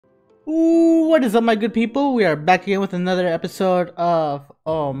Ooh, what is up, my good people? We are back again with another episode of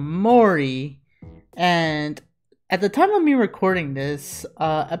Omori, and at the time of me recording this,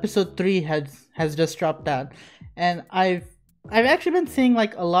 episode 3 has just dropped out, and I've actually been seeing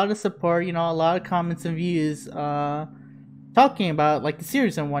like a lot of support, a lot of comments and views, talking about like the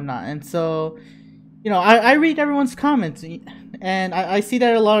series and whatnot, and so I read everyone's comments, and I see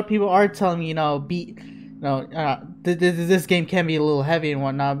that a lot of people are telling me, this game can be a little heavy and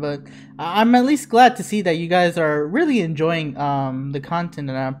whatnot, but I'm at least glad to see that you guys are really enjoying the content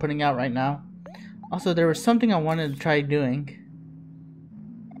that I'm putting out right now. Also, there was something I wanted to try doing.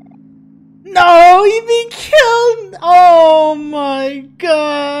 No, he been killed! Oh my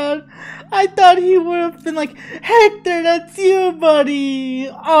god! I thought he would have been like, Hector, that's you,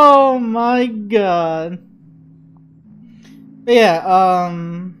 buddy! Oh my god. But yeah,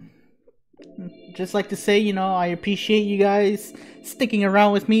 just like to say, I appreciate you guys sticking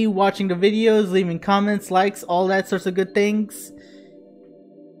around with me, watching the videos, leaving comments, likes, all that sorts of good things.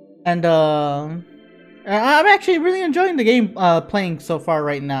 And I'm actually really enjoying the game playing so far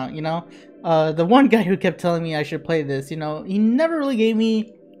right now, the one guy who kept telling me I should play this, he never really gave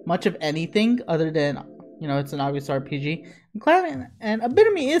me much of anything other than, it's an obvious RPG. I'm glad, and a bit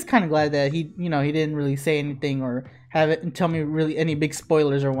of me is kind of glad that he didn't really say anything or have it and tell me really any big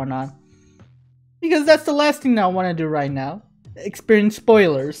spoilers or whatnot. Because that's the last thing that I want to do right now. Experience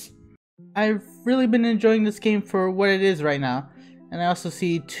spoilers. I've really been enjoying this game for what it is right now. And I also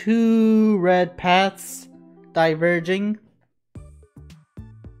see 2 red paths diverging.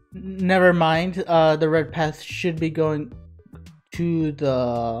 Never mind, the red path should be going to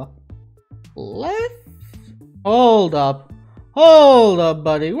the left? Hold up,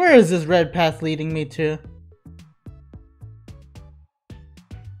 buddy. Where is this red path leading me to?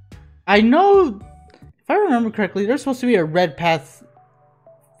 I know, if I remember correctly, there's supposed to be a red path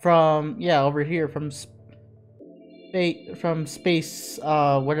from, over here, from space,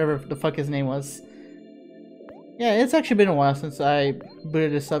 whatever the fuck his name was. Yeah, it's actually been a while since I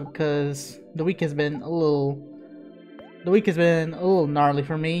booted this up because the week has been a little gnarly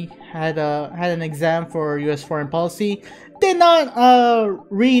for me. Had an exam for U.S. foreign policy. Did not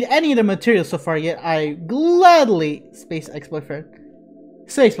read any of the material so far yet. I gladly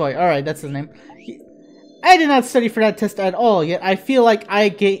Spaceboy, alright, that's his name. I did not study for that test at all, yet I feel like I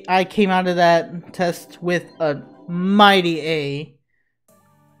came out of that test with a mighty A.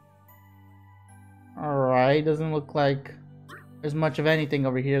 Alright, doesn't look like there's much of anything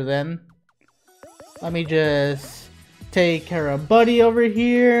over here then. Let me just take care of Buddy over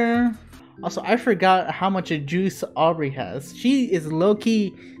here. Also, I forgot how much a juice Aubrey has. She is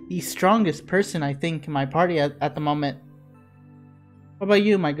low-key the strongest person, I think, in my party at the moment. What about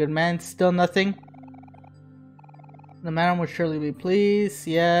you, my good man? Still nothing? The madam would surely be pleased.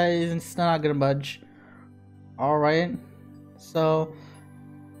 Yeah, he's still not gonna budge. Alright. So,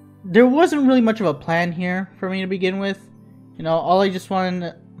 there wasn't really much of a plan here for me to begin with. All I just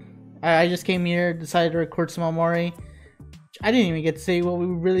wanted... I just came here, decided to record some Omori. I didn't even get to say what we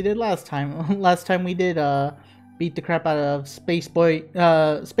really did last time. Last time we did, beat the crap out of Spaceboy,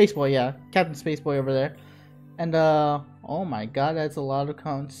 yeah. Captain Spaceboy over there. And, oh my god, that's a lot of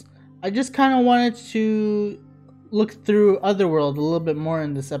counts. I just kind of wanted to look through Otherworld a little bit more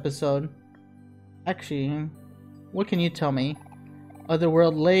in this episode. Actually, what can you tell me?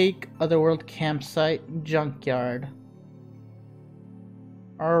 Otherworld Lake, Otherworld Campsite, Junkyard.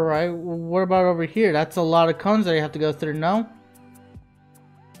 Alright, what about over here? That's a lot of cones that you have to go through, no?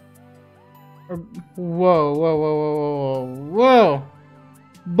 Whoa.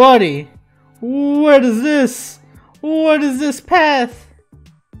 Buddy, what is this? What is this path?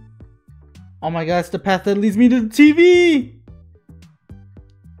 Oh my god, it's the path that leads me to the TV!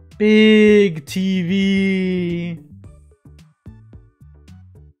 Big TV.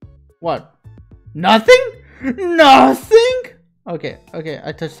 What? Nothing? Nothing? Okay,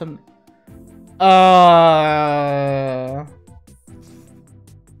 I touched something.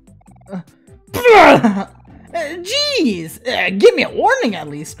 Jeez! Give me a warning at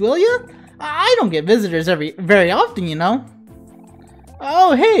least, will you? I don't get visitors very often,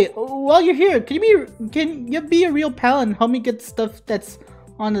 Oh, hey, while you're here, can you be a real pal and help me get stuff that's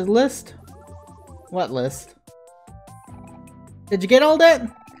on the list? What list? Did you get all that?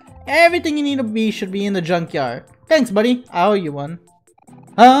 Everything you need to be should be in the junkyard. Thanks, buddy. I owe you one.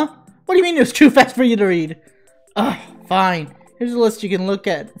 Huh? What do you mean it was too fast for you to read? Ugh, fine. Here's a list you can look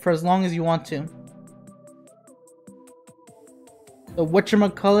at for as long as you want to. The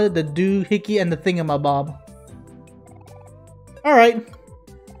whatchamacallit, the doohickey, and the thingamabob. Alright.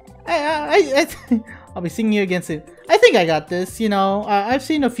 I'll be seeing you again soon. I think I got this, you know. I've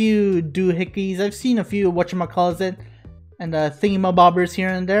seen a few doohickeys. I've seen a few whatchamacallit and thingamabobbers here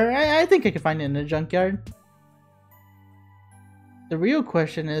and there. I think I can find it in the junkyard. The real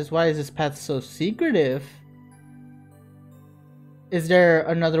question is, why is this path so secretive? Is there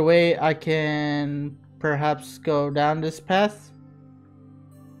another way I can perhaps go down this path?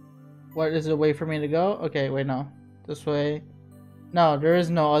 What is the way for me to go? Okay, wait, no. This way. No, there is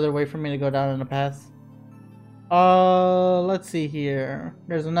no other way for me to go down in the path. Let's see here.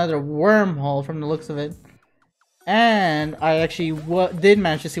 There's another wormhole from the looks of it. And I actually did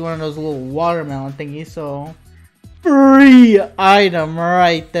manage to see one of those little watermelon thingies, so... Free item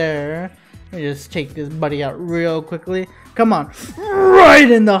right there. Let me just take this buddy out real quickly. Come on. Right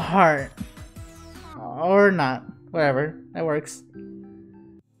in the heart. Or not. Whatever. That works.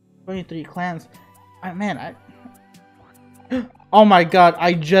 23 clams. Oh my god,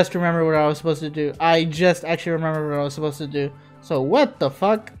 I just remembered what I was supposed to do. I just actually remembered what I was supposed to do. So what the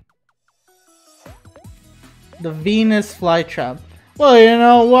fuck? The Venus flytrap. Well, you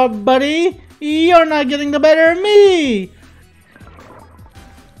know what, buddy? You're not getting the better of me!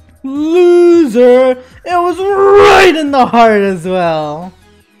 Loser! It was right in the heart as well.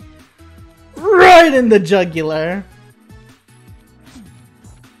 Right in the jugular.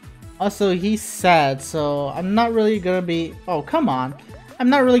 Also, he's sad, so I'm not really gonna be... Oh, come on.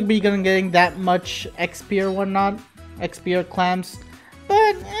 I'm not really gonna getting that much XP or whatnot. XP or clams.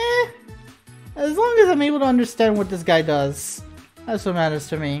 But, as long as I'm able to understand what this guy does. That's what matters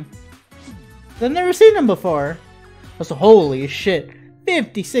to me. I've never seen him before. So, holy shit.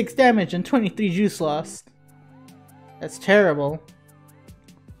 56 damage and 23 juice lost. That's terrible.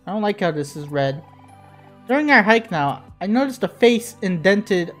 I don't like how this is red. During our hike now, I noticed a face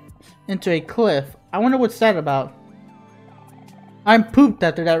indented into a cliff. I wonder what's that about. I'm pooped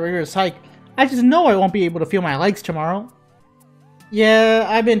after that rigorous hike. I just know I won't be able to feel my legs tomorrow. Yeah,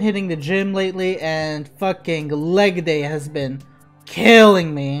 I've been hitting the gym lately and fucking leg day has been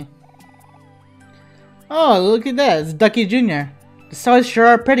killing me. Oh, look at that. It's Ducky Jr. The stars sure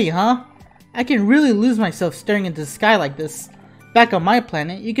are pretty, huh? I can really lose myself staring into the sky like this. Back on my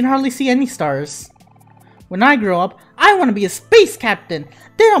planet, you can hardly see any stars. When I grow up, I want to be a space captain.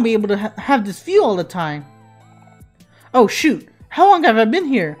 Then I'll be able to have this view all the time. Oh shoot, how long have I been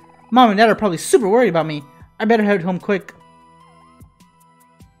here? Mom and Dad are probably super worried about me. I better head home quick.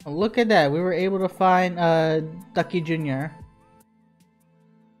 Oh, look at that, we were able to find Ducky Jr.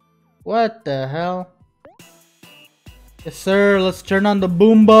 What the hell? Yes sir, let's turn on the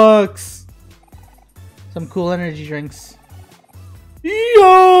boombox. Some cool energy drinks.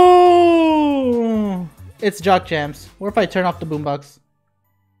 Yo! It's Jock Jams. What if I turn off the boombox?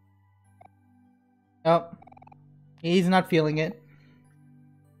 Oh. He's not feeling it.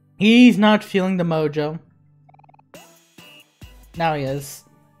 He's not feeling the mojo. Now he is.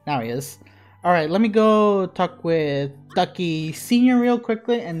 Now he is. Alright, let me go talk with Ducky Sr. real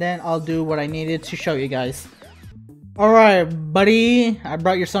quickly, and then I'll do what I needed to show you guys. Alright, buddy. I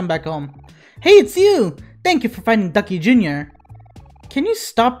brought your son back home. Hey, it's you! Thank you for finding Ducky Jr. Can you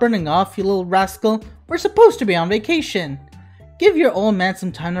stop running off, you little rascal? We're supposed to be on vacation. Give your old man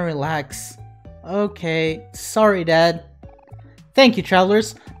some time to relax. Okay, sorry, Dad. Thank you,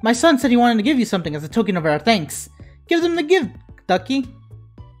 travelers. My son said he wanted to give you something as a token of our thanks. Give them the gift, Ducky.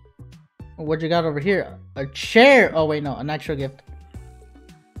 What you got over here? A chair. Oh wait, no, an actual gift.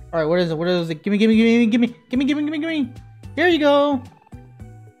 Alright, what is it? What is it? Gimme. Here you go.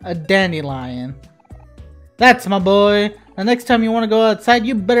 A dandelion. That's my boy. The next time you want to go outside,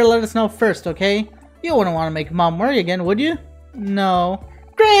 you better let us know first, okay? You wouldn't want to make Mom worry again, would you? No.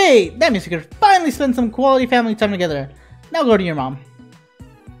 Great! That means we could finally spend some quality family time together. Now go to your mom.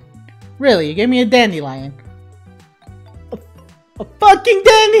 Really, you gave me a dandelion. A fucking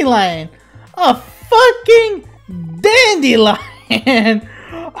dandelion! A fucking dandelion!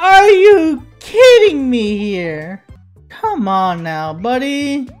 Are you kidding me here? Come on now,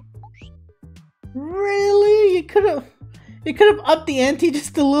 buddy. Really? You could have upped the ante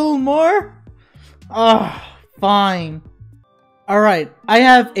just a little more? Oh, fine. Alright, I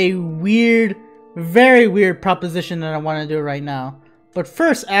have a weird, very weird proposition that I want to do right now. But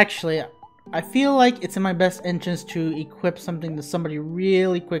first, actually, I feel like it's in my best interest to equip something to somebody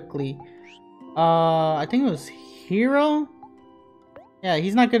really quickly. I think it was Hero? Yeah,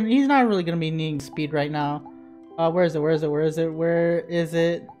 he's not really gonna be needing speed right now. Where is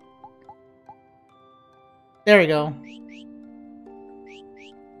it? There we go.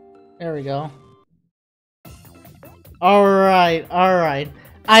 There we go. Alright.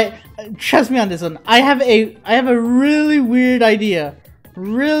 Trust me on this one. I have a really weird idea.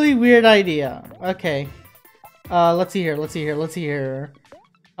 Okay. Let's see here.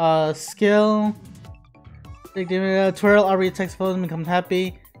 Skill. Twirl, RB attacks foes and becomes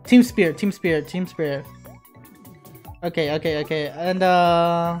happy. Team Spirit. Okay. And,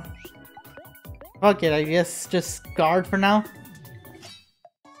 fuck it, I guess just guard for now.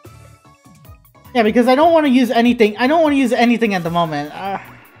 Yeah, because I don't want to use anything. I don't want to use anything at the moment.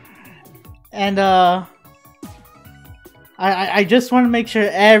 I just want to make sure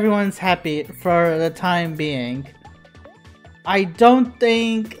everyone's happy for the time being. I don't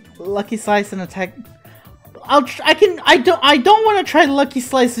think Lucky Slice and attack. I don't want to try Lucky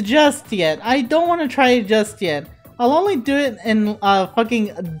Slice just yet. I'll only do it in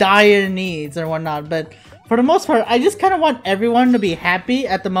fucking dire needs or whatnot. But for the most part, I just kind of want everyone to be happy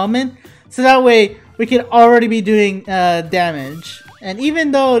at the moment. So that way, we can already be doing damage. And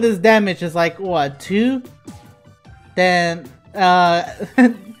even though this damage is like, what, 2? Then,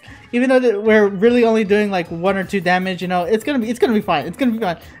 even though we're really only doing like 1 or 2 damage, you know, it's gonna be fine.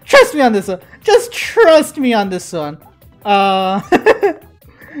 Trust me on this one. Just trust me on this one.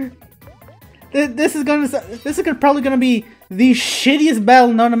 This is probably gonna be the shittiest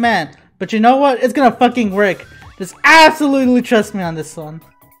battle known to man. But you know what? It's gonna fucking work. Just absolutely trust me on this one.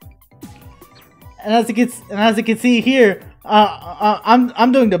 And as you can see here,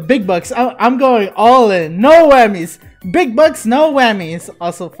 I'm doing the big bucks. I'm going all in. No whammies. Big bucks, no whammies.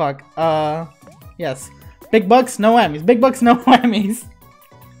 Also, fuck. Yes. Big bucks, no whammies.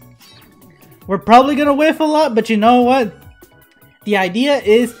 We're probably gonna whiff a lot, but you know what? The idea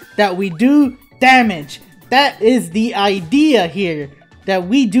is that we do damage. That is the idea here. That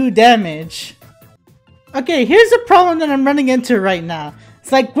we do damage. Okay, here's the problem that I'm running into right now.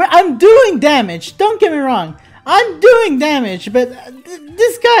 It's like, I'm doing damage, don't get me wrong. I'm doing damage, but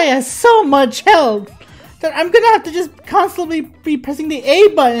this guy has so much health that I'm gonna have to just constantly be pressing the A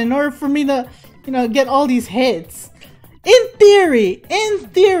button in order for me to, you know, get all these hits. In theory,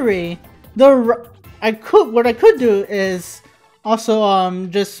 what I could do is also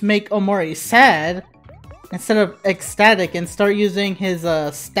just make Omori sad instead of ecstatic and start using his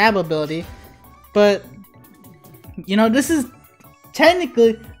stab ability. But you know, this is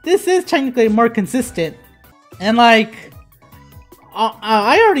technically more consistent, and like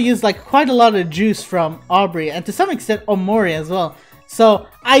I already used like quite a lot of juice from Aubrey and to some extent Omori as well, so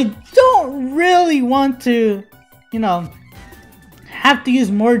I don't really want to, you know, have to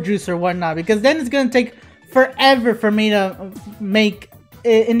use more juice or whatnot, because then it's gonna take forever for me to make,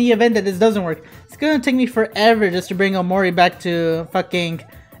 in the event that this doesn't work, it's gonna take me forever just to bring Omori back to fucking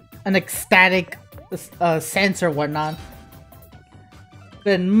an ecstatic sense or whatnot.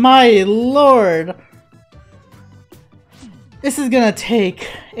 But my lord, this is gonna take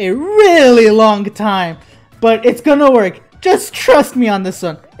a really long time, but it's gonna work. Just trust me on this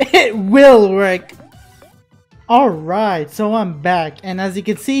one. It will work. Alright, so I'm back, and as you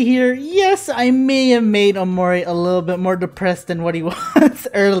can see here, yes, I may have made Omori a little bit more depressed than what he was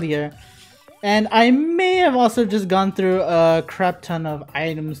earlier. And I may have also just gone through a crap ton of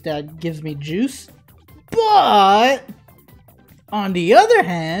items that gives me juice. But on the other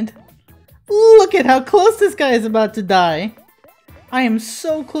hand, look at how close this guy is about to die. I am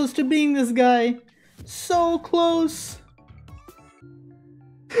so close to being this guy. So close.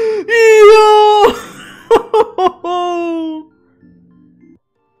 Yo!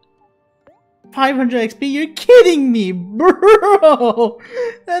 500 XP? You're kidding me, bro!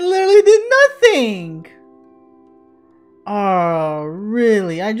 That literally did nothing! Oh,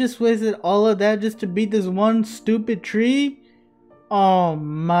 really? I just wasted all of that just to beat this one stupid tree? Oh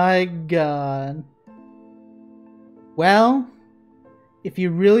my god. Well, if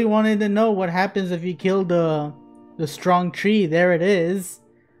you really wanted to know what happens if you kill the strong tree, there it is.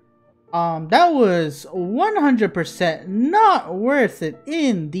 That was 100% not worth it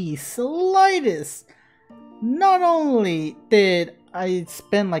in the slightest. Not only did I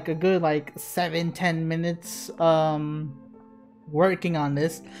spend like a good like 7-10 minutes working on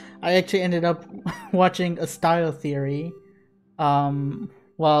this, I actually ended up watching a style theory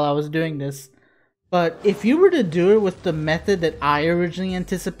while I was doing this. But if you were to do it with the method that I originally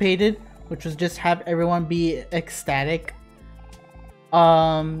anticipated, which was just have everyone be ecstatic,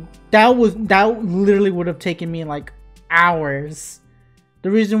 that literally would have taken me like hours.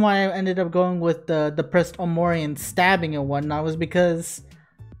 The reason why I ended up going with the depressed Omori and stabbing and whatnot was because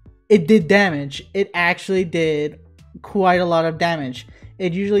it did damage. It actually did quite a lot of damage.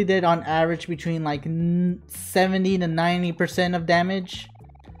 It usually did on average between like 70 to 90% of damage.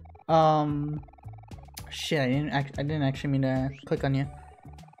 Shit, I didn't actually mean to click on you.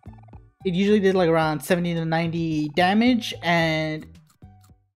 It usually did like around 70 to 90 damage, and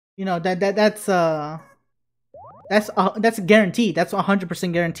you know that's That's guaranteed. That's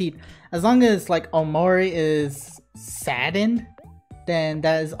 100% guaranteed. As long as like Omori is saddened, then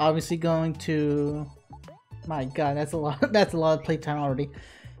that is obviously going to. My God, that's a lot. That's a lot of playtime already.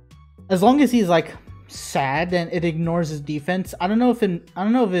 As long as he's like sad, then it ignores his defense. I don't know if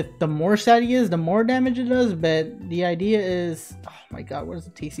the more sad he is, the more damage it does. But the idea is, oh my God, what does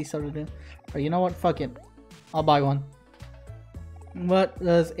the tasty soda do? But you know what? Fuck it, I'll buy one. What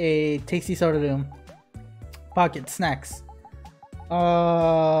does a tasty soda do? Pocket snacks.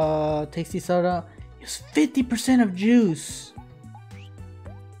 Tasty soda. Use 50% of juice.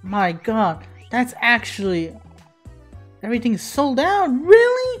 My God, that's actually everything's sold out.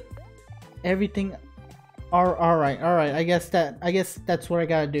 Really? Everything. All right. I guess that's what I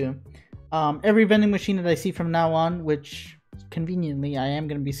gotta do. Every vending machine that I see from now on, which conveniently I am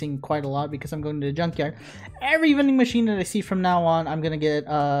gonna be seeing quite a lot because I'm going to the junkyard. Every vending machine that I see from now on, I'm gonna get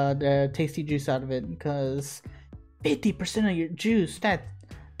the tasty juice out of it, because 50% of your juice,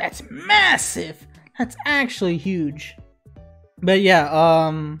 that's massive. That's actually huge. But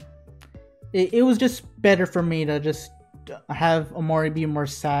yeah, it was just better for me to just have Omori be more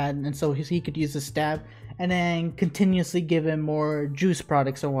sad, and so he could use the stab, and then continuously give him more juice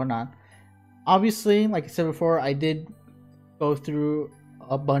products or whatnot. Obviously, like I said before, I did go through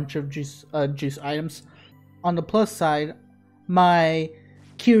a bunch of juice items. On the plus side, my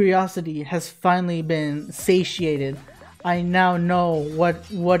curiosity has finally been satiated. I now know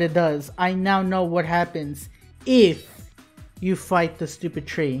what it does. I now know what happens if you fight the stupid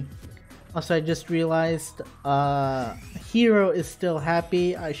tree. Also, I just realized Hero is still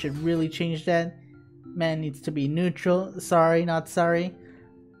happy. I should really change that. Man needs to be neutral. Sorry, not sorry.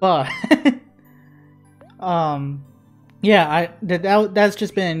 But yeah, that's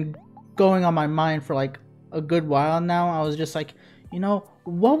just been going on my mind for like a good while now. I was just like, you know,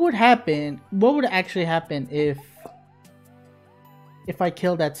 what would happen? What would actually happen if I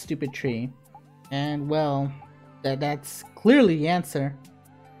killed that stupid tree? And well, that's clearly the answer.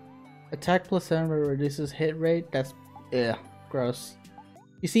 Attack plus 7 reduces hit rate. That's gross.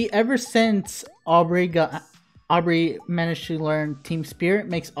 You see, ever since Aubrey managed to learn Team Spirit,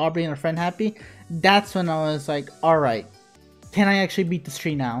 makes Aubrey and her friend happy, that's when I was like, alright, can I actually beat this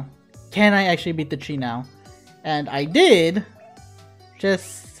tree now? Can I actually beat the tree now? And I did.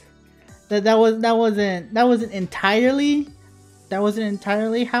 Just that wasn't entirely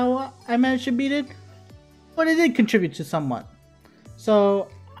how I managed to beat it, but it did contribute to somewhat. So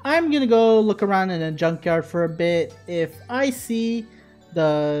I'm gonna go look around in a junkyard for a bit. If I see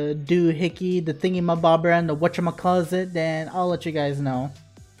the doohickey, the thingy-mabobber, and the whatchamacallit, then I'll let you guys know.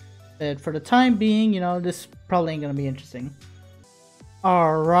 But for the time being, you know, this probably ain't gonna be interesting.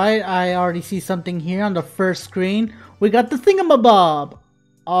 Alright, I already see something here on the first screen. We got the thingamabob!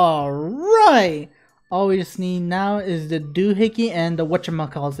 Alright! All we just need now is the doohickey and the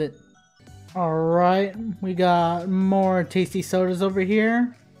whatchamacallit. Alright, we got more tasty sodas over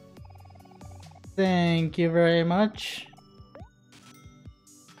here. Thank you very much.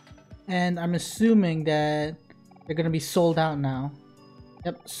 And I'm assuming that they're gonna be sold out now.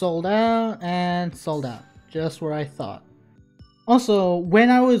 Yep, sold out and sold out. Just where I thought. Also, when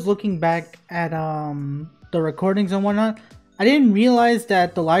I was looking back at the recordings and whatnot, I didn't realize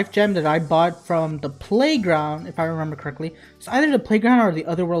that the life gem that I bought from the playground, if I remember correctly, it's either the playground or the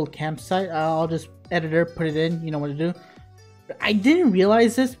Otherworld campsite. I'll just editor, put it in, you know what to do. I didn't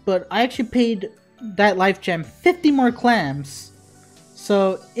realize this, but I actually paid that life gem 50 more clams.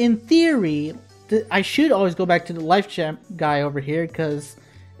 So in theory, I should always go back to the life gem guy over here, because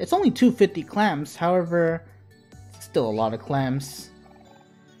it's only 250 clams. However, still a lot of clams.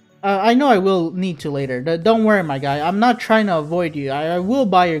 I know I will need to later. Don't worry, my guy. I'm not trying to avoid you. I will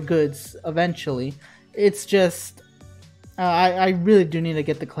buy your goods eventually. It's just I really do need to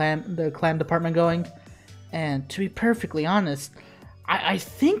get the clam department going. And to be perfectly honest, I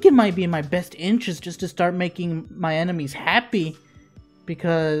think it might be in my best interest just to start making my enemies happy.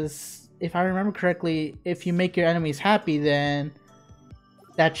 Because if I remember correctly, if you make your enemies happy, then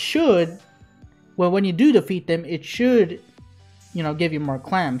that should, well, when you do defeat them, it should, you know, give you more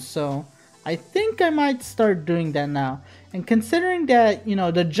clams. So I think I might start doing that now. And considering that, you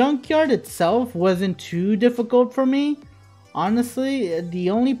know, the junkyard itself wasn't too difficult for me, honestly,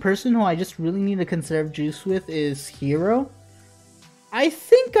 the only person who I just really need to conserve juice with is Hero. I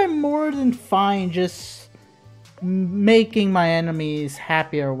think I'm more than fine just making my enemies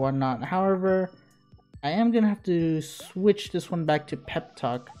happy or whatnot. However, I am gonna have to switch this one back to pep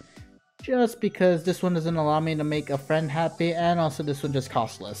talk, just because this one doesn't allow me to make a friend happy, and also this one just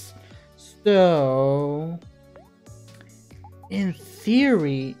costs less. So in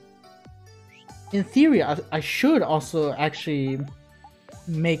theory, in theory, I should also actually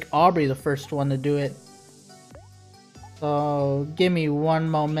make Aubrey the first one to do it. So give me one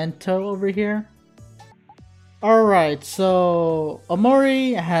momento over here. Alright, so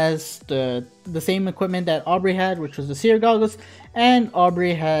Omori has the same equipment that Aubrey had, which was the seer goggles, and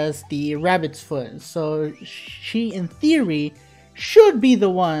Aubrey has the rabbit's foot. So she, in theory, should be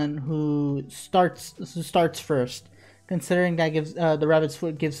the one who starts first, considering that gives the rabbit's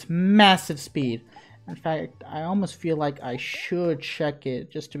foot gives massive speed. In fact, I almost feel like I should check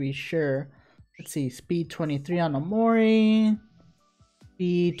it just to be sure. Let's see, speed 23 on Omori,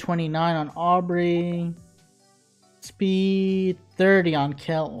 speed 29 on Aubrey. Speed 30 on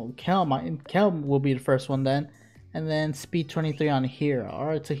Kel. Kel will be the first one then. And then speed 23 on Hero.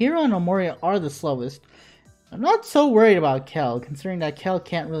 Alright, so Hero and Omori are the slowest. I'm not so worried about Kel, considering that Kel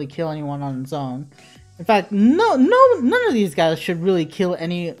can't really kill anyone on his own. In fact, none of these guys should really kill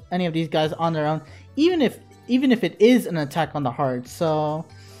any of these guys on their own, even if it is an attack on the heart. So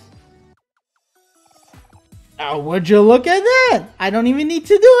would you look at that? I don't even need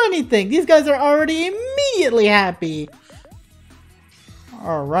to do anything. These guys are already immediately happy.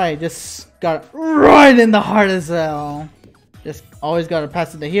 Alright, just got right in the heart as well. Just always gotta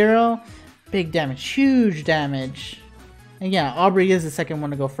pass it to Hero. Big damage, huge damage. And yeah, Aubrey is the second one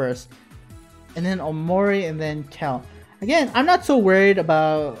to go first. And then Omori and then Kel. Again, I'm not so worried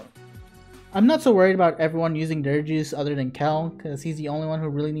about everyone using their juice other than Kel, because he's the only one who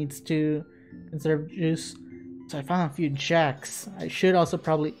really needs to conserve juice. So I found a few jacks. I should also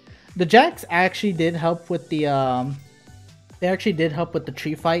probably... The jacks actually did help with the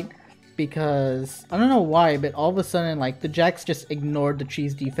tree fight, because I don't know why, but all of a sudden, like, the jacks just ignored the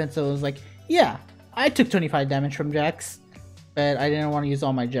tree's defense. So it was like, yeah, I took 25 damage from jacks, but I didn't want to use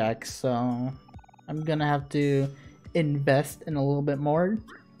all my jacks, so I'm gonna have to invest in a little bit more.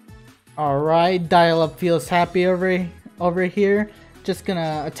 Alright, Dial Up feels happy over here. Just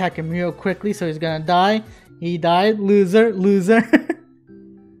gonna attack him real quickly, so he's gonna die. He died. Loser.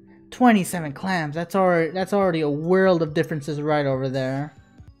 27 clams. That's already a world of differences right over there.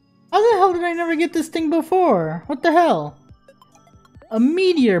 How the hell did I never get this thing before? What the hell? A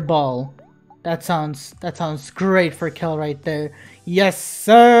meteor ball. That sounds great for Kel right there. Yes,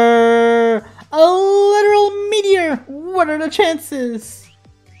 sir! A literal meteor! What are the chances?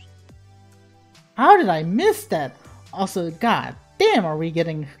 How did I miss that? Also, god damn, are we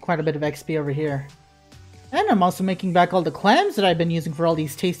getting quite a bit of XP over here. And I'm also making back all the clams that I've been using for all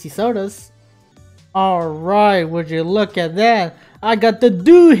these tasty sodas. Alright, would you look at that? I got the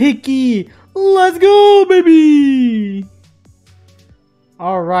doohickey! Let's go, baby!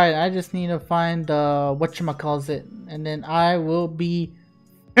 Alright, I just need to find whatchamacallit, and then I will be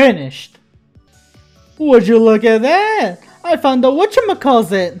finished. Would you look at that? I found the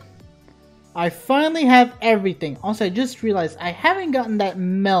whatchamacallit! I finally have everything. Also, I just realized I haven't gotten that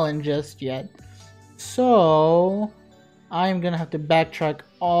melon just yet. So I'm gonna have to backtrack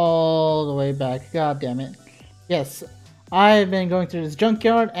all the way back. God damn it. Yes, I've been going through this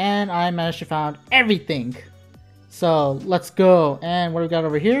junkyard and I managed to find everything. So let's go. And what do we got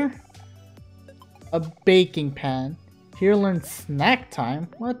over here? A baking pan. Hero learned snack time.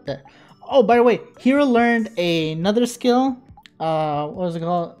 What the? Oh, by the way, Hero learned another skill. What was it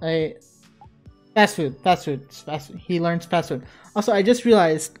called? A fast food. He learns fast food. Also, I just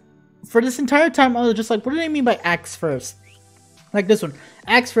realized, for this entire time, I was just like, what do they mean by axe first? Like this one.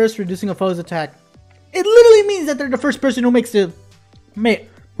 Axe first, reducing a foe's attack. It literally means that they're the first person who makes the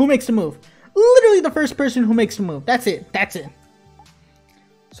move. Literally the first person who makes the move. That's it.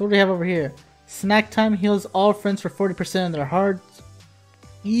 So what do we have over here? Snack time heals all friends for 40% of their hearts.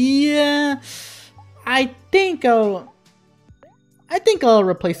 Yeah. I think I'll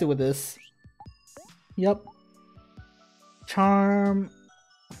replace it with this. Yep. Charm.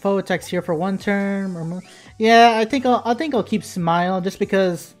 Foe attacks here for 1 turn. Yeah, I think I'll keep Smile, just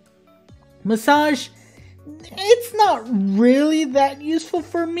because Massage, it's not really that useful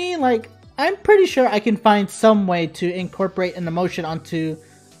for me. Like, I'm pretty sure I can find some way to incorporate an emotion onto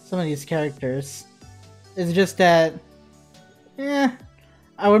some of these characters. It's just that,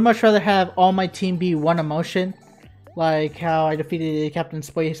 I would much rather have all my team be one emotion, like how I defeated Captain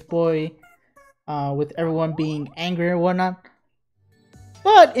Spaceboy, with everyone being angry or whatnot.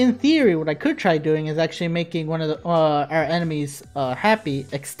 But in theory, what I could try doing is actually making one of our enemies happy,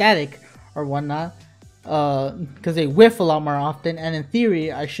 ecstatic, or whatnot, because they whiff a lot more often. And in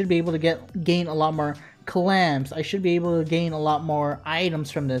theory, I should be able to gain a lot more clams. I should be able to gain a lot more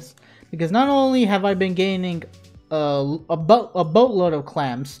items from this, because not only have I been gaining a boatload of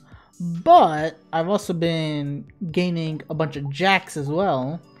clams, but I've also been gaining a bunch of jacks as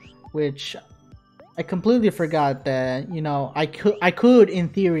well, which I completely forgot that, you know, I could in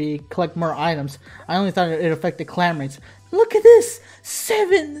theory collect more items. I only thought it affected clan rates. Look at this!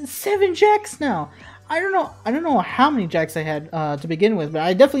 Seven jacks now. I don't know how many jacks I had to begin with, but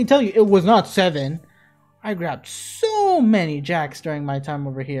I definitely tell you it was not 7. I grabbed so many jacks during my time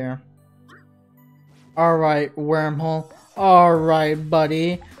over here. Alright, wormhole. Alright,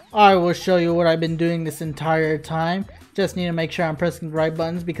 buddy. I will show you what I've been doing this entire time. Just need to make sure I'm pressing the right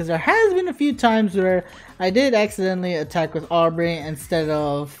buttons, because there has been a few times where I did accidentally attack with Omori instead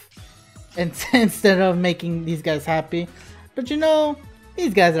of making these guys happy. But you know,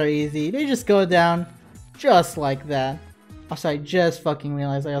 these guys are easy. They just go down just like that. Also, I just fucking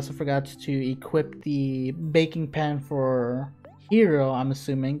realized I also forgot to equip the baking pan for Hero, I'm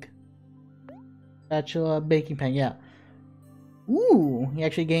assuming. Spatula, baking pan, yeah. Ooh, he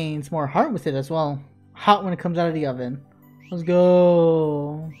actually gains more heart with it as well. Hot when it comes out of the oven. Let's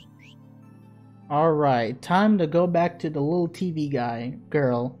go. Alright, time to go back to the little TV guy.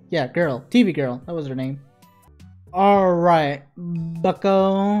 Girl. Yeah, girl. TV girl. That was her name. Alright,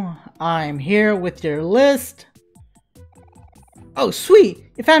 bucko. I'm here with your list. Oh, sweet!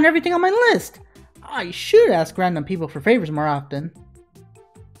 You found everything on my list! I should ask random people for favors more often.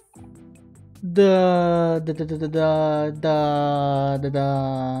 Come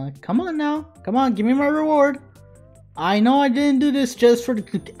on now. Come on, give me my reward. I know I didn't do this just for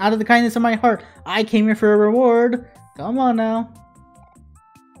out of the kindness of my heart. I came here for a reward. Come on now.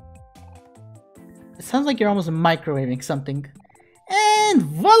 It sounds like you're almost microwaving something. And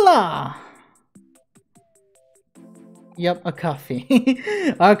voila! Yep, a coffee.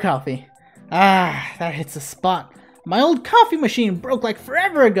 A coffee. Ah, that hits the spot. My old coffee machine broke like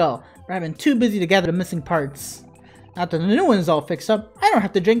forever ago. But I've been too busy to gather the missing parts. Now that the new one's all fixed up, I don't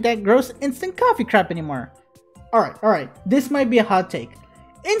have to drink that gross instant coffee crap anymore. Alright. This might be a hot take.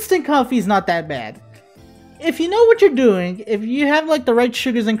 Instant coffee is not that bad. If you know what you're doing, if you have like the right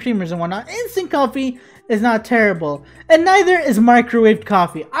sugars and creamers and whatnot, instant coffee is not terrible. And neither is microwaved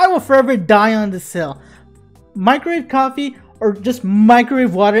coffee. I will forever die on this hill. Microwave coffee, or just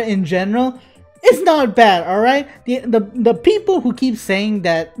microwave water in general, is not bad, alright? The people who keep saying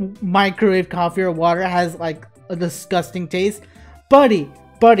that microwave coffee or water has like a disgusting taste, buddy,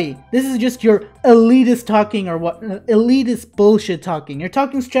 this is just your elitist talking, or what? Elitist bullshit talking. You're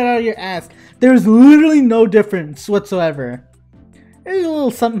talking straight out of your ass. There's literally no difference whatsoever. Here's a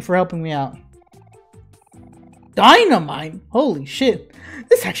little something for helping me out. Dynamite? Holy shit.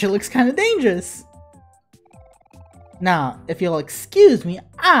 This actually looks kind of dangerous. Now, if you'll excuse me,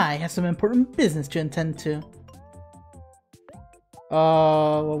 I have some important business to attend to.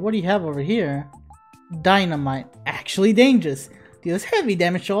 Well, what do you have over here? Dynamite. Actually dangerous. Deals heavy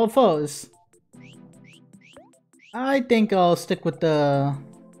damage to all foes. I think I'll stick with the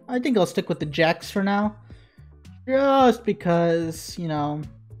jacks for now. Just because, you know,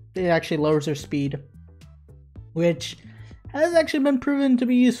 it actually lowers their speed. Which has actually been proven to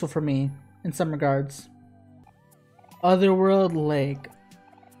be useful for me in some regards. Otherworld Lake.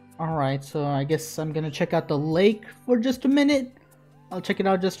 Alright, so I guess I'm gonna check out the lake for just a minute. I'll check it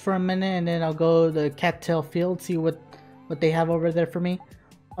out just for a minute, and then I'll go to the Cattail field, see what they have over there for me.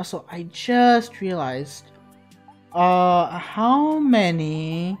 Also, I just realized, how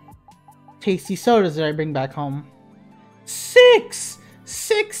many tasty sodas did I bring back home? 6!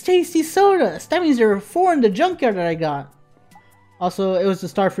 6 tasty sodas! That means there were 4 in the junkyard that I got. Also, it was the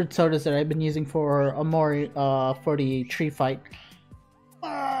starfruit sodas that I've been using for Omori, for the tree fight.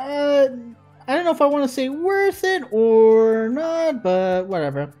 I don't know if I want to say worth it or not, but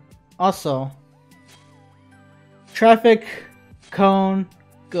whatever. Also, traffic cone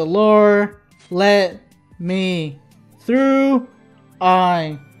galore, let me through.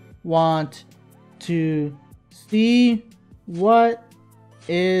 I want to see what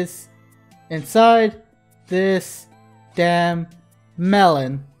is inside this damn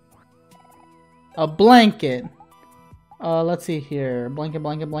melon. A blanket. Let's see here. Blanket.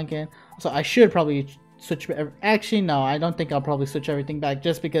 So I should probably switch. Actually, no, I don't think I'll probably switch everything back,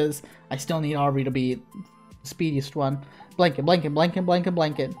 just because I still need Aubrey to be the speediest one. Blanket.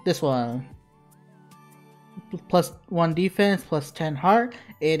 This one. Plus 1 defense, plus 10 heart.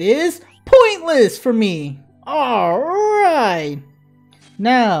 It is pointless for me. Alright.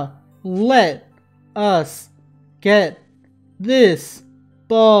 Now, let us get this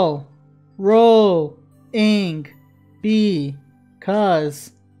ball rolling,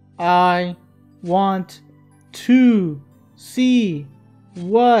 because I want to see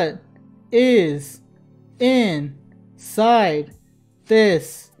what is inside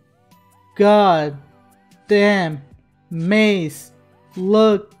this goddamn maze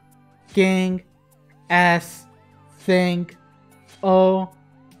looking ass thing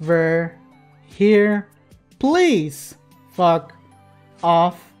over here. Please fuck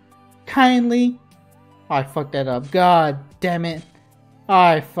off. Kindly. I fucked that up. God damn it.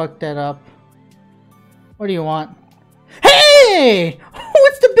 I fucked that up. What do you want? Hey!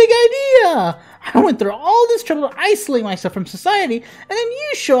 What's the big idea? I went through all this trouble to isolate myself from society, and then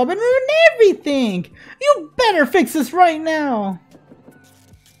you show up and ruin everything! You better fix this right now!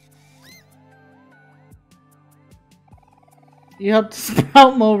 You helped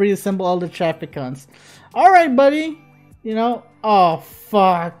Sprout reassemble all the traffic cones. Alright, buddy. You know, oh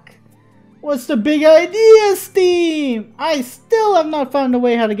fuck. What's the big idea, Steam? I still have not found a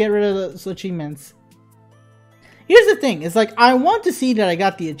way how to get rid of those achievements. Here's the thing, it's like, I want to see that I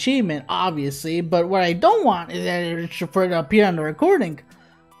got the achievement, obviously, but what I don't want is that it should for it to appear on the recording.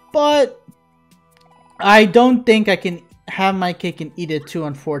 But I don't think I can have my cake and eat it too,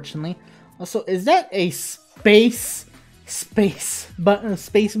 unfortunately. Also, is that a space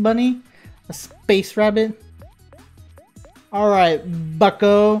bunny? A space rabbit? Alright,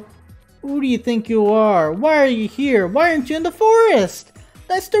 bucko. Who do you think you are? Why are you here? Why aren't you in the forest?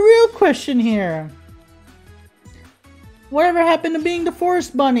 That's the real question here. Whatever happened to being the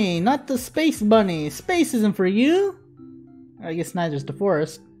forest bunny, not the space bunny? Space isn't for you. I guess neither's the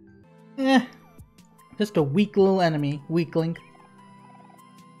forest. Just a weak little enemy. Weakling.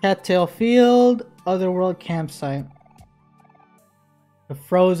 Cattail Field, Otherworld campsite. The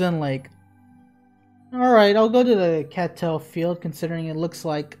frozen lake. Alright, I'll go to the Cattail Field, considering it looks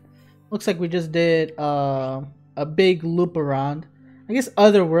like we just did a big loop around. I guess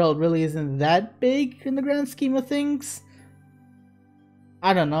Otherworld really isn't that big in the grand scheme of things.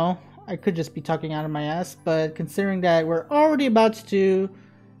 I don't know. I could just be talking out of my ass, but considering that we're already about to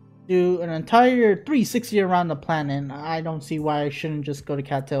do an entire 360 around the planet, I don't see why I shouldn't just go to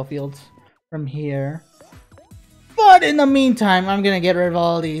Cattail Fields from here. But in the meantime, I'm gonna get rid of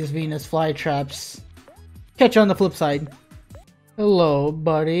all these Venus flytraps. Catch you on the flip side. Hello,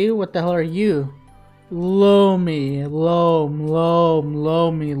 buddy. What the hell are you? Lomi. Is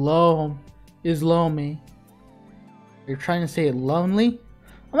Lomi. You're trying to say it lonely?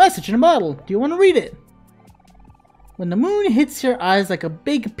 A message in a bottle. Do you want to read it? When the moon hits your eyes like a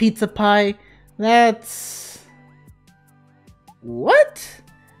big pizza pie, that's... What?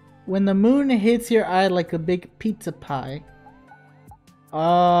 When the moon hits your eye like a big pizza pie.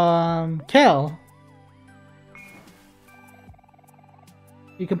 Kel.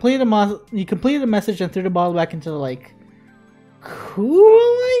 You completed a message and threw the bottle back into the lake. Cool,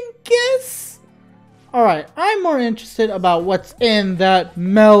 I guess? Alright, I'm more interested about what's in that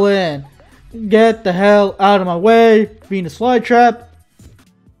melon. Get the hell out of my way, Venus flytrap.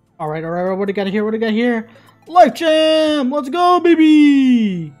 Alright, what do we got here? Life Jam! Let's go,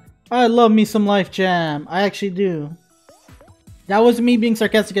 baby! I love me some Life Jam. I actually do. That wasn't me being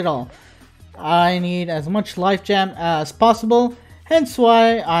sarcastic at all. I need as much Life Jam as possible. Hence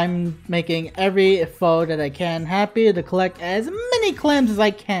why I'm making every foe that I can happy to collect as many clams as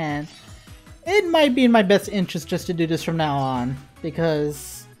I can. It might be in my best interest just to do this from now on,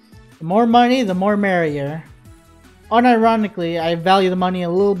 because the more money, the more merrier. Unironically, I value the money a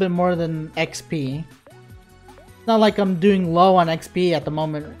little bit more than XP. It's not like I'm doing low on XP at the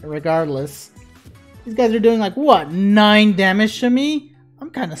moment, regardless. These guys are doing like, what, 9 damage to me?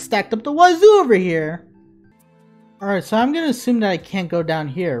 I'm kind of stacked up the wazoo over here. Alright, so I'm gonna assume that I can't go down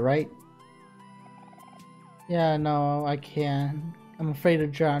here, right? Yeah, no, I can't. I'm afraid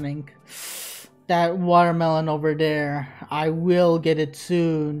of drowning. That watermelon over there, I will get it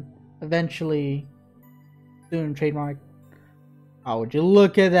soon. Eventually. Soon, trademark. Oh, would you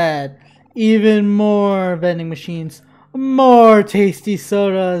look at that? Even more vending machines. More tasty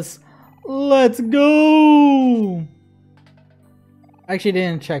sodas. Let's go! I actually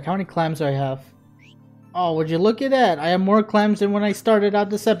didn't check. How many clams do I have? Oh, would you look at that? I have more clams than when I started out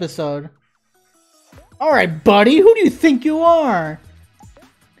this episode. Alright, buddy. Who do you think you are?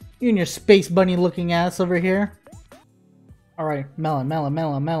 You and your space bunny looking ass over here. Alright,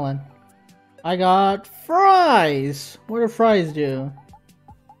 melon. I got fries. What do fries do?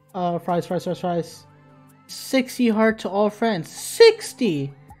 Fries. 60 heart to all friends.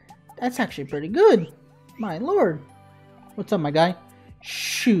 60! That's actually pretty good. My lord. What's up, my guy?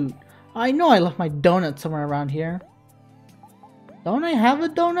 Shoot. I know I left my donut somewhere around here. Don't I have a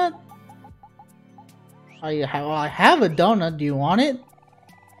donut? I have a donut. Do you want it?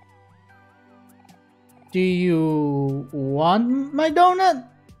 Do you want my donut?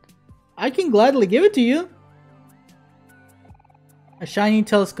 I can gladly give it to you. A shiny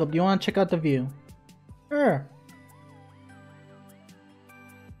telescope. Do you want to check out the view? Sure.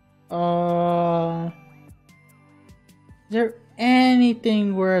 Is there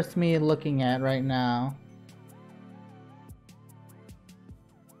anything worth me looking at right now?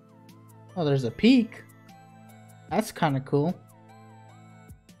 Oh, there's a peak. That's kind of cool.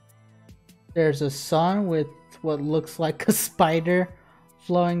 There's a sun with what looks like a spider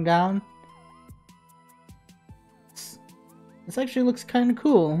flowing down. This actually looks kind of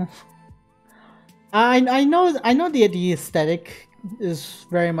cool. I know the aesthetic is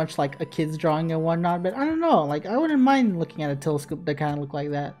very much like a kid's drawing and whatnot, but I don't know. Like, I wouldn't mind looking at a telescope that kind of look like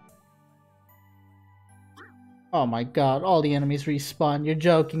that. Oh my god, all the enemies respawn. You're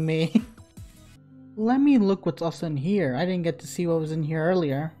joking me. Let me look what's also in here. I didn't get to see what was in here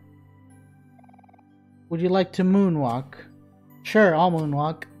earlier. Would you like to moonwalk? Sure, I'll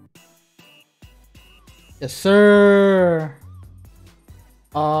moonwalk. Yes, sir.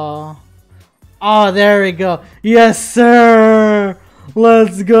 Oh, there we go. Yes, sir.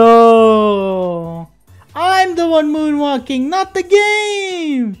 Let's go. I'm the one moonwalking, not the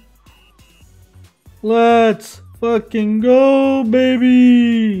game. Let's fucking go,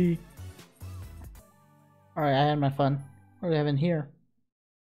 baby. Alright, I had my fun. What do we have in here?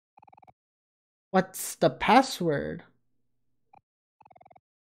 What's the password?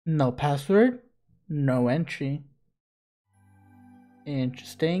 No password. No entry.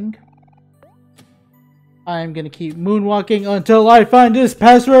 Interesting. I'm gonna keep moonwalking until I find this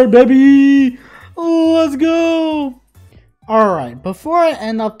password, baby! Let's go! Alright, before I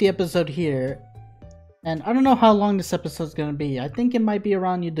end off the episode here, and I don't know how long this episode's gonna be. I think it might be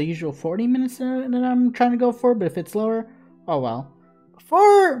around the usual 40 minutes that I'm trying to go for, but if it's lower, oh well.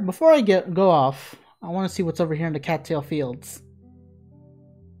 Before I go off, I want to see what's over here in the Cattail fields.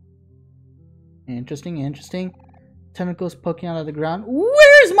 Interesting, interesting. Tentacles poking out of the ground.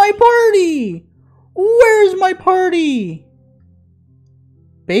 Where's my party? Where's my party?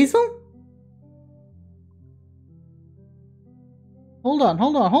 Basil? Hold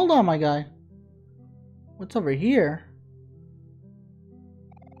on, my guy. What's over here?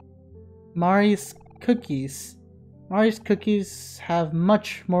 Mari's cookies. Mari's cookies have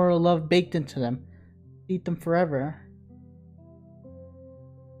much more love baked into them. Eat them forever.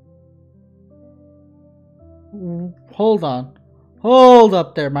 Hold on. Hold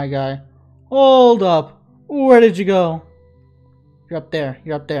up there, my guy. Hold up. Where did you go? You're up there.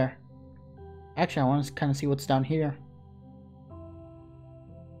 You're up there. Actually, I want to kind of see what's down here.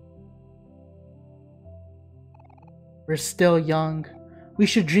 We're still young. We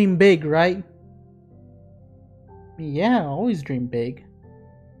should dream big, right? Yeah, always dream big.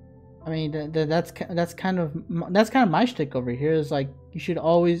 I mean, that's kind of my shtick over here. Is like you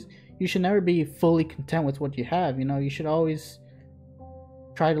should never be fully content with what you have. You know, you should always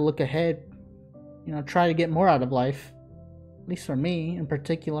try to look ahead. You know, try to get more out of life. At least for me, in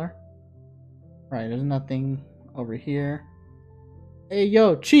particular. Right, there's nothing over here. Hey,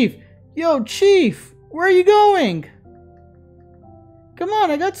 yo, Chief! Yo, Chief! Where are you going? Come on,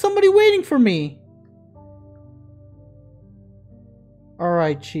 I got somebody waiting for me.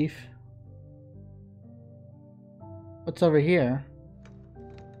 Alright, Chief. What's over here?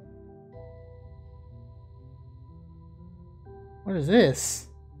 What is this?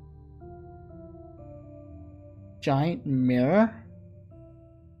 Giant mirror?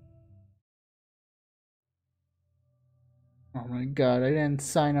 Oh my god, I didn't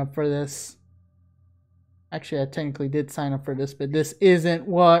sign up for this. Actually, I technically did sign up for this, but this isn't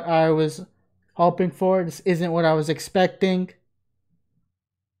what I was hoping for. This isn't what I was expecting.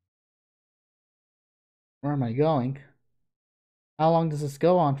 Where am I going? How long does this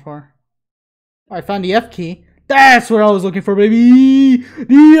go on for? Oh, I found the F key. That's what I was looking for, baby!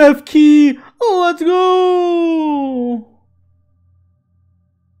 The F key! Oh, let's go!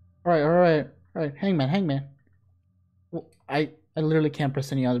 Alright. Hangman. Well, I literally can't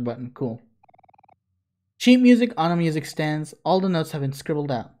press any other button. Cool. Sheet music on a music stands. All the notes have been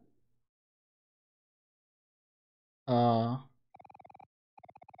scribbled out.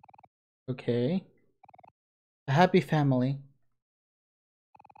 Okay. A happy family.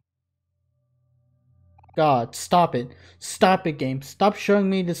 God, stop it. Stop it, game. Stop showing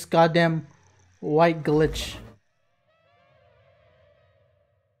me this goddamn white glitch.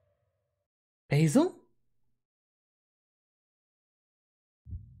 Basil?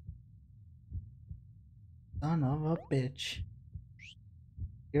 Son of a bitch.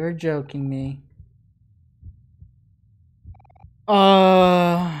 You're joking me.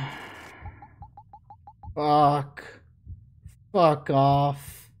 Fuck. Fuck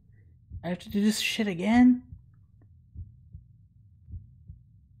off. I have to do this shit again?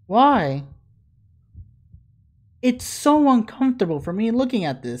 Why? It's so uncomfortable for me looking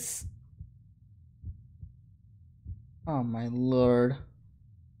at this. Oh my lord.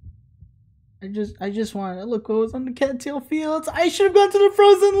 I just wanted to look what was on the Cattail fields. I should have gone to the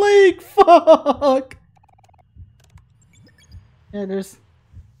frozen lake. Fuck. Yeah, there's.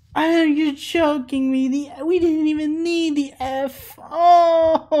 Oh, you're joking me. We didn't even need the F.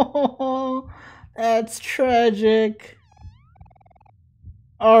 Oh, that's tragic.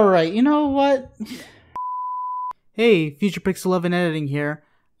 All right, you know what? Hey, FuturePix11 Editing here.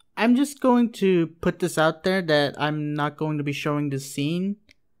 I'm just going to put this out there that I'm not going to be showing this scene,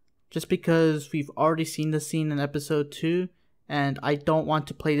 just because we've already seen the scene in episode 2, and I don't want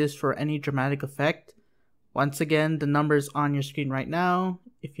to play this for any dramatic effect. Once again, the number's on your screen right now.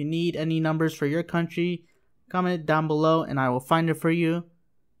 If you need any numbers for your country, comment down below and I will find it for you.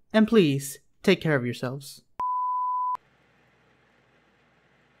 And please, take care of yourselves.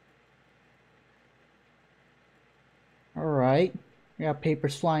 Alright, we got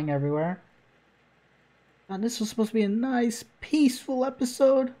papers flying everywhere. Now this was supposed to be a nice, peaceful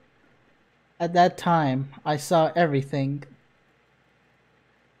episode. At that time, I saw everything.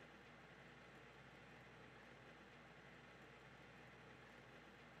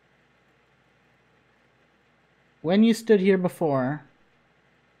 When you stood here before,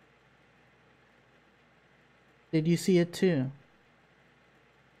 did you see it too?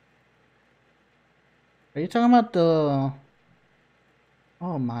 Are you talking about the...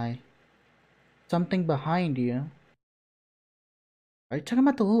 Oh my. Something behind you. Are you talking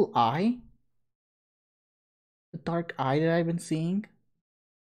about the little eye? The dark eye that I've been seeing?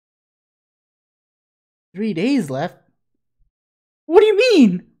 3 days left? What do you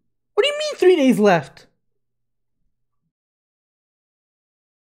mean? What do you mean 3 days left?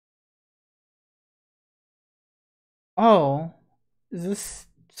 Oh, is this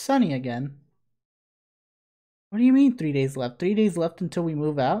sunny again? What do you mean 3 days left? 3 days left until we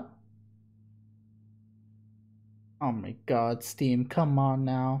move out? Oh my god, Steam, come on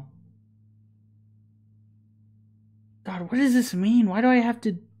now. God, what does this mean? Why do I have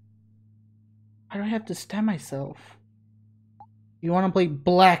to stab myself? You want to play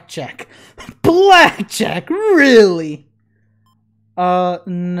blackjack? Blackjack? Really?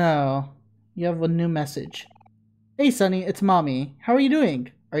 No. You have a new message. Hey Sonny, it's Mommy. How are you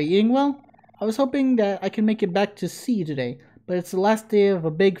doing? Are you eating well? I was hoping that I can make it back to see you today, but it's the last day of a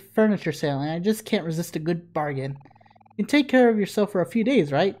big furniture sale and I just can't resist a good bargain. You can take care of yourself for a few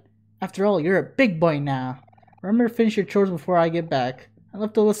days, right? After all, you're a big boy now. Remember to finish your chores before I get back. I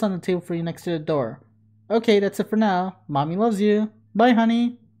left a list on the table for you next to the door. Okay, that's it for now. Mommy loves you. Bye,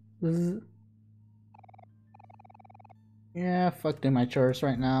 honey. Yeah, fuck doing my chores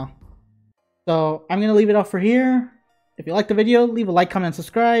right now. So, I'm gonna leave it off for here. If you liked the video, leave a like, comment, and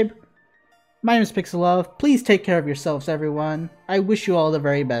subscribe. My name is Pixelove. Please take care of yourselves, everyone. I wish you all the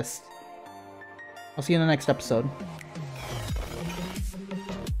very best. I'll see you in the next episode.